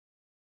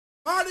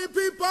Party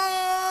people!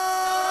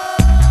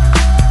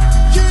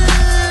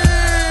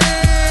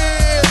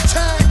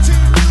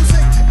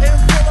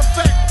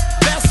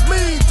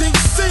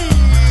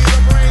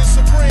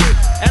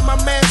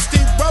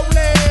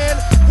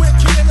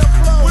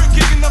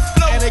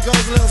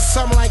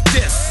 Something like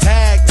this.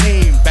 Tag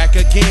team, back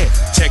again.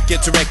 Check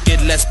it to wreck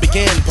it, let's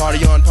begin.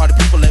 Party on, party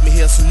people, let me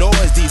hear some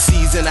noise.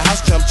 DC's in the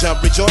house, jump,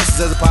 jump, rejoices.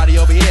 There's a party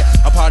over here,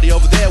 a party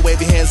over there. Wave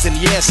your hands in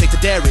the air, shake the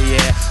dairy,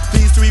 yeah.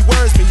 These three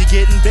words mean you're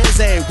getting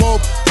busy.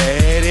 Whoop,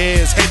 there it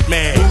is,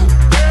 Hitman. Whoop,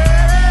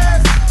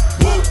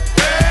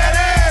 there it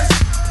is.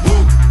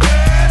 Whoop, there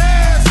it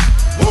is.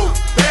 Whoop,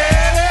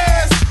 there it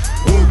is.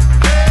 Whoop,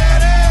 there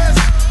it is.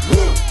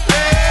 Whoop,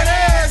 there it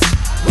is.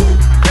 Whoop,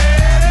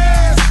 there it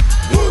is.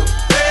 Whoop,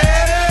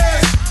 there it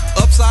is.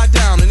 Upside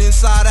down and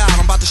inside out,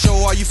 I'm about to show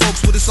all you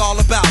folks what it's all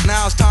about.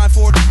 Now it's time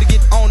for it to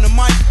get on the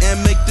mic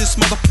and make this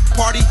mother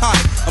party hot.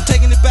 I'm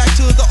taking it back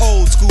to the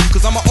old school,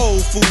 cause I'm an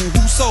old fool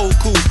who's so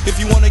cool. If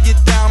you wanna get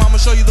down, I'ma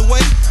show you the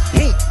way.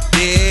 Whoop,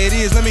 there it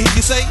is, let me hear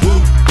you say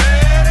whoop, there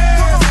it is.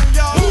 Come on,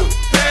 y'all. Whoop,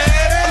 there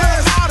it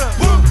is. Louder.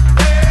 Whoop,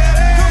 there it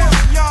is. Come on,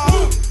 y'all.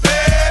 Whoop,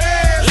 there it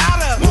is.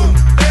 Louder. Whoop,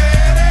 there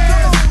it is.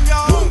 Come on,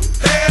 y'all. Whoop,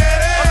 there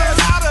it is.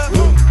 Louder.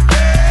 Whoop,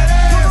 there it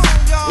is. Come on,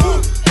 y'all.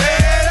 Whoop,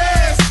 there it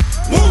is.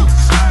 Whoop,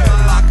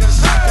 shaka,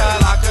 shaka,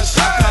 shaka,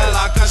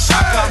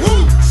 shaka.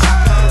 Whoop,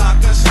 shaka,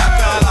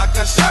 shaka,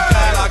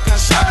 shaka,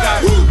 shaka.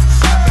 Whoop,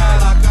 shaka,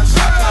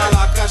 shaka,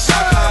 shaka,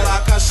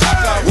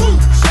 shaka. Whoop,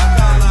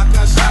 shaka,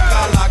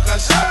 shaka,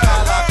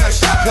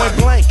 shaka. Point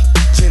blank,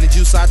 gin and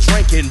juice I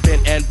drink and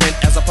bent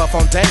as I puff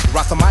on dank.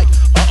 Rock the mic,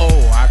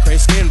 I crave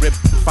skin rip.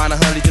 Find a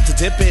honey dip to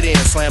dip it in.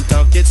 Slam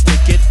dunk it,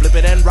 stick it, flip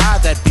it and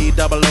ride that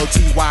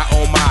B-double-O-T-Y,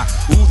 oh my.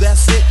 Ooh,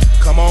 that's it,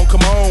 come on,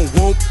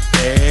 whoop,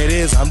 there it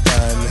is, I'm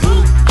done.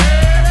 Whoop,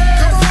 there it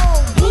is. Come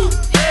on, whoop,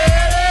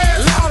 there it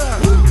is. Louder,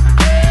 whoop,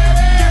 there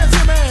it is. Give it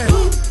to me,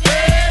 whoop,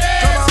 there it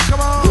is.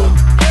 Come on, whoop,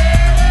 there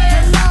it is.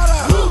 Get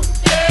louder, whoop,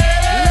 there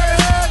it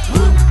is.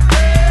 Whoop,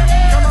 there it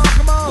is.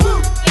 Come on,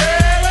 whoop,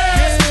 there it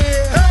is.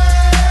 Yeah.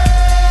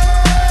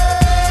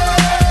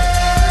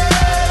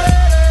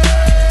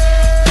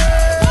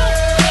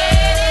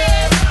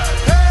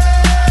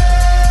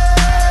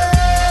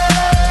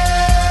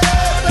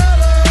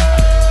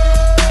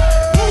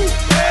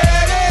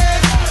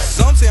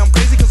 Some say I'm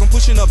crazy cause I'm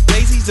pushing up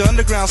daisies. The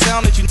underground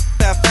sound that you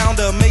have found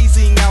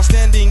amazing,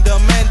 outstanding,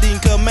 demanding,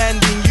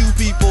 commanding you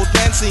people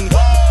dancing.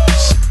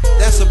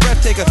 That's a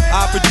breath taker.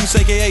 I produce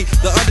AKA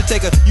The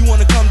Undertaker. You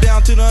wanna come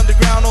down to the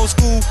underground old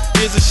school?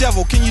 Here's a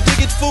shovel. Can you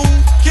dig it, fool?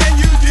 Can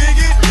you dig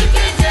it? We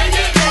can dig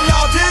it. Can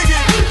y'all dig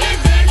it? We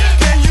can dig it.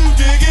 Can you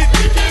dig it?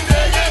 We can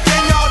dig it.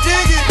 Can y'all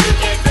dig it? We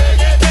can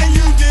dig it. Can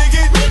you dig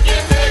it? We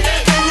can dig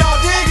it. Can y'all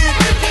dig it?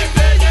 We can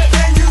dig it.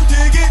 Can you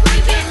dig it? We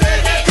can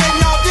dig it. Can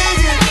y'all dig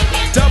it?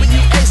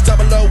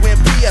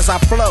 W-H-O-O-M-P as I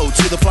flow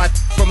to the flight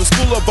from the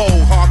school of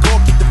bowl.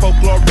 Hardcore, kick the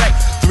folklore wreck.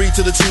 3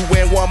 to the 2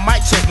 and 1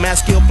 mic check. Mass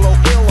skill, flow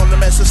ill on the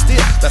mess of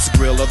steel. That's the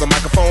grill of the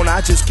microphone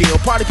I just killed.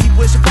 Party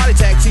people, it's your party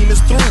tag team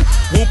is through.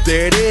 Whoop,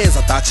 there it is,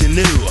 I thought you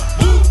knew.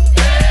 Whoop.